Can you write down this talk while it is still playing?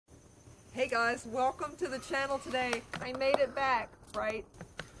Hey guys, welcome to the channel today. I made it back, right?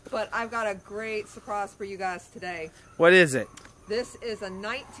 But I've got a great surprise for you guys today. What is it? This is a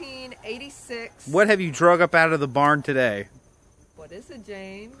 1986. What have you drug up out of the barn today? What is it,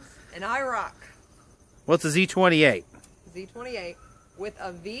 James? An IROC. What's a Z28? Z28 with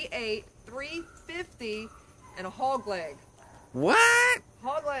a V8 350 and a hog leg. What?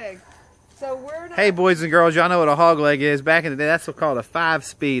 Hog leg. So we're not... Hey boys and girls, y'all know what a hog leg is. Back in the day, that's what's called a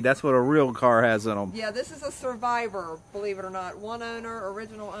 5-speed. That's what a real car has in them. Yeah, this is a Survivor, believe it or not. One owner,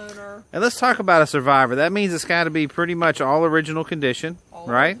 original owner. And let's talk about a Survivor. That means it's got to be pretty much all original condition,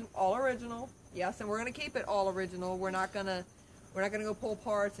 right? All original. Yes, and we're gonna keep it all original. We're not gonna go pull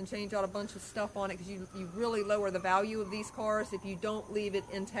parts and change out a bunch of stuff on it, because you really lower the value of these cars if you don't leave it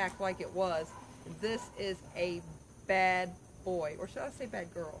intact like it was. This is a bad boy, or should I say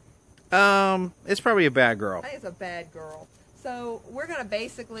bad girl? It's probably a bad girl. I think it's a bad girl. So we're gonna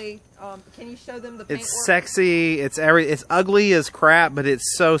basically, can you show them the paintwork? It's sexy. It's ugly as crap, but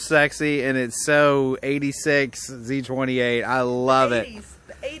it's so sexy, and it's so 86 Z28. I love it.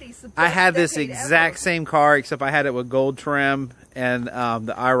 The 80s. I had this exact same car, except I had it with gold trim and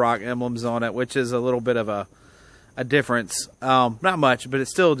the IROC emblems on it, which is a little bit of a difference. Not much, but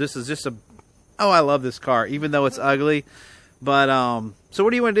it's still just a. Oh, I love this car, even though it's ugly. But so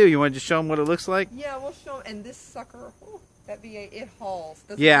what do you want to do? You want to just show them what it looks like? Yeah, we'll show them. And this sucker, that V8, it hauls.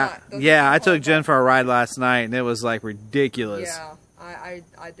 Yeah. I took Jen for a ride last night, and it was like ridiculous. Yeah, I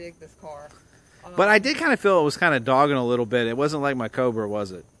dig this car. But I did kind of feel it was kind of dogging a little bit. It wasn't like my Cobra,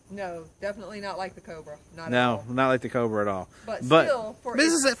 was it? No, definitely not like the Cobra. Not like the Cobra at all. But still,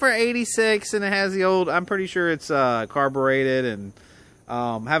 this is it for 86, and it has the old. I'm pretty sure it's carbureted, and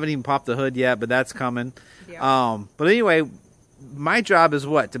haven't even popped the hood yet, but that's coming. Yeah. But anyway, my job is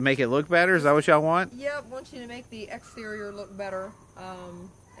what? To make it look better? Is that what y'all want? Yeah, I want you to make the exterior look better.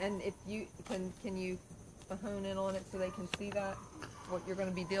 And if you can you hone in on it so they can see that what you're going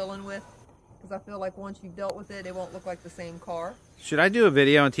to be dealing with. Because I feel like once you've dealt with it, it won't look like the same car. Should I do a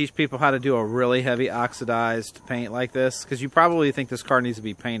video and teach people how to do a really heavy oxidized paint like this? Because you probably think this car needs to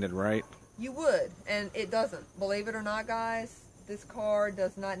be painted, right? You would, and it doesn't. Believe it or not, guys, this car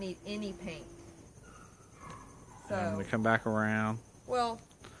does not need any paint. So, I'm going to come back around. Well,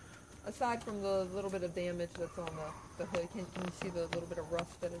 aside from the little bit of damage that's on the hood, can you see the little bit of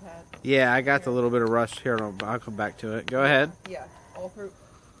rust that it had? Yeah, I got the little bit of rust here. I'll come back to it. Go ahead. Yeah, all through.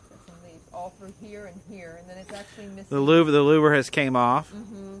 All through here and here, and then it's actually missing. The louver has came off.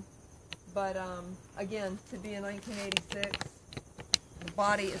 But again, to be a 1986, the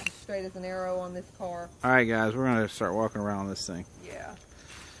body is as straight as an arrow on this car. All right, guys, we're gonna start walking around this thing. Yeah.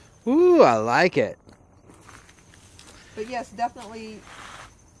 Ooh, I like it. But yes, definitely,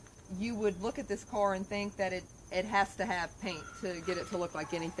 you would look at this car and think that it has to have paint to get it to look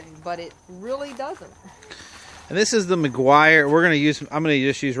like anything, but it really doesn't. And this is the Meguiar. I'm gonna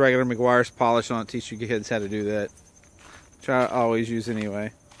just use regular Meguiar's polish on it. Teach you kids how to do that. Try to always use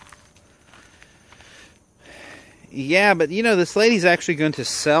anyway. Yeah, but you know, this lady's actually going to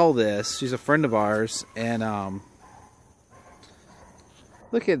sell this. She's a friend of ours, and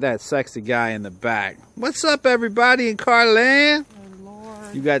look at that sexy guy in the back. What's up, everybody in Carland? Oh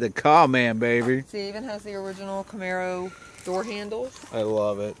Lord! You got the car man, baby. See, it even has the original Camaro door handles. I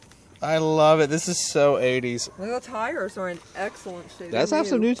love it. I love it. This is so 80s. Look, the tires are in excellent shape. Let's have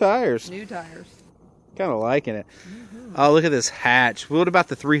some new tires. New tires. Kind of liking it. Oh, look at this hatch. What about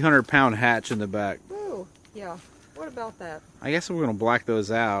the 300-pound hatch in the back? Oh, yeah. What about that? I guess we're going to black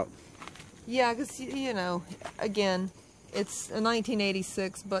those out. Yeah, because, you know, again, it's a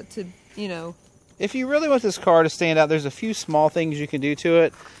 1986, but to, you know. If you really want this car to stand out, there's a few small things you can do to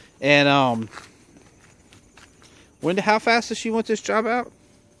it. And, how fast does she want this job out?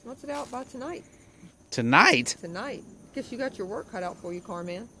 What's it out by tonight? Tonight? Tonight. Guess you got your work cut out for you, car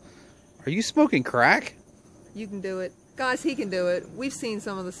man. Are you smoking crack? You can do it. Guys, he can do it. We've seen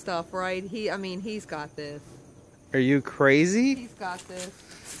some of the stuff, right? He's got this. Are you crazy? He's got this.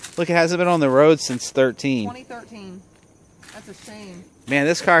 Look, it hasn't been on the road since 2013. That's a shame. Man,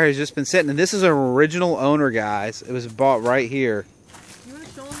 this car has just been sitting. And this is an original owner, guys. It was bought right here. You want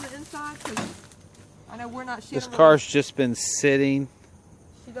to show him the inside? Because I know we're not. This car's just been sitting.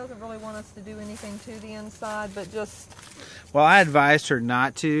 She doesn't really want us to do anything to the inside, but just... Well, I advised her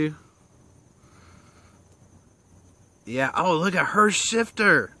not to. Yeah. Oh, look at her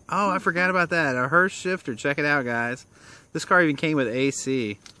shifter. Oh, I forgot about that. A Hurst shifter. Check it out, guys. This car even came with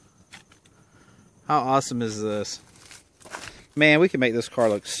AC. How awesome is this? Man, we can make this car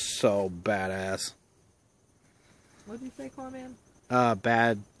look so badass. What did you say, Carman?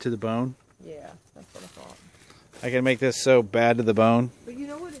 Bad to the bone. Yeah, that's what I thought. I can make this so bad to the bone. But you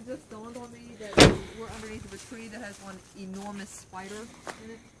know what? It just dawned on underneath of a tree that has one enormous spider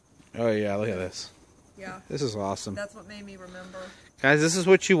in it. Oh yeah, look at this. Yeah. This is awesome. That's what made me remember. Guys, this is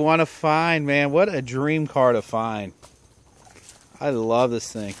what you want to find, man. What a dream car to find. I love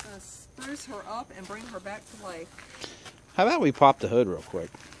this thing. Spruce her up and bring her back to life. How about we pop the hood real quick?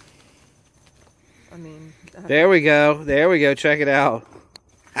 I mean... There we go. There we go. Check it out.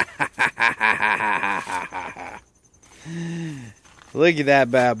 Look at that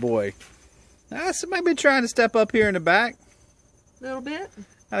bad boy. Somebody been trying to step up here in the back. A little bit.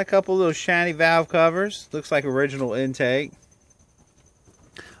 Got a couple little shiny valve covers. Looks like original intake.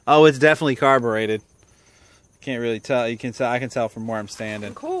 Oh, it's definitely carbureted. Can't really tell. You can tell. I can tell from where I'm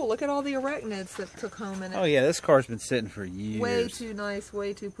standing. Cool. Look at all the arachnids that took home in it. Oh yeah, this car's been sitting for years. Way too nice.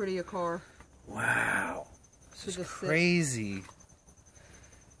 Way too pretty a car. Wow. This is crazy.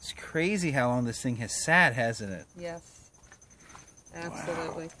 It's crazy how long this thing has sat, hasn't it? Yes.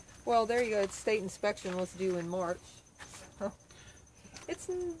 Absolutely. Wow. Well, there you go. It's state inspection was due in March. It's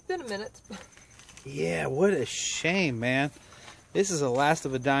been a minute. Yeah, what a shame, man. This is the last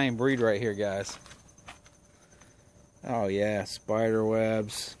of a dying breed right here, guys. Oh, yeah, spider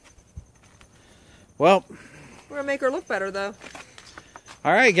webs. Well, we're going to make her look better, though.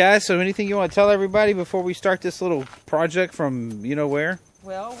 All right, guys. So anything you want to tell everybody before we start this little project from you-know-where?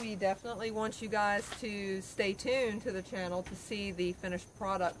 Well, we definitely want you guys to stay tuned to the channel to see the finished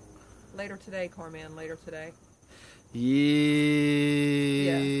product later today, Carman, later today.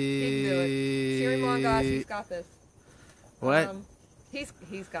 Yeah. Yeah, he can do it. Cheer him on, guys. He's got this. What?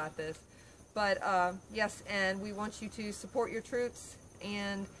 He's got this. But, yes, and we want you to support your troops.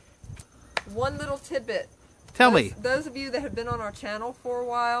 And one little tidbit. Tell me. Those of you that have been on our channel for a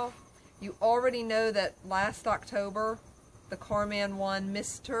while, you already know that last October, the Carman won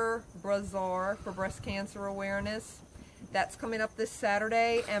Mr. Brazar for breast cancer awareness. That's coming up this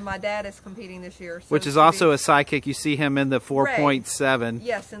Saturday, and my dad is competing this year. So which is also a sidekick. You see him in the 4.7.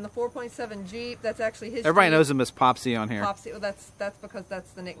 Yes, in the 4.7 Jeep. That's actually his Everybody Jeep. knows him as Popsy on here. Popsy. Well, that's because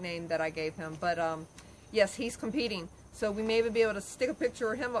that's the nickname that I gave him. But, yes, he's competing. So we may even be able to stick a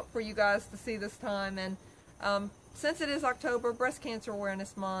picture of him up for you guys to see this time. And since it is October, Breast Cancer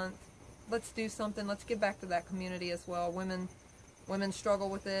Awareness Month, let's do something. Let's give back to that community as well. Women struggle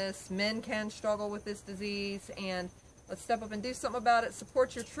with this. Men can struggle with this disease. And let's step up and do something about it.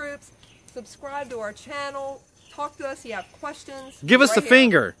 Support your troops. Subscribe to our channel. Talk to us if you have questions. Give us the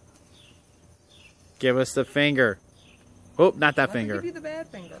finger. Give us the finger. Oh, not that finger. Give you the bad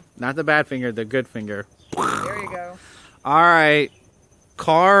finger. Not the bad finger, the good finger. There you go. All right.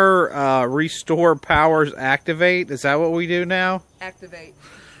 Car restore powers activate. Is that what we do now? Activate.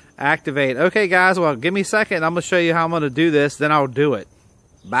 Activate. Okay, guys. Well, give me a second. I'm going to show you how I'm going to do this. Then I'll do it.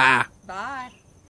 Bye. Bye.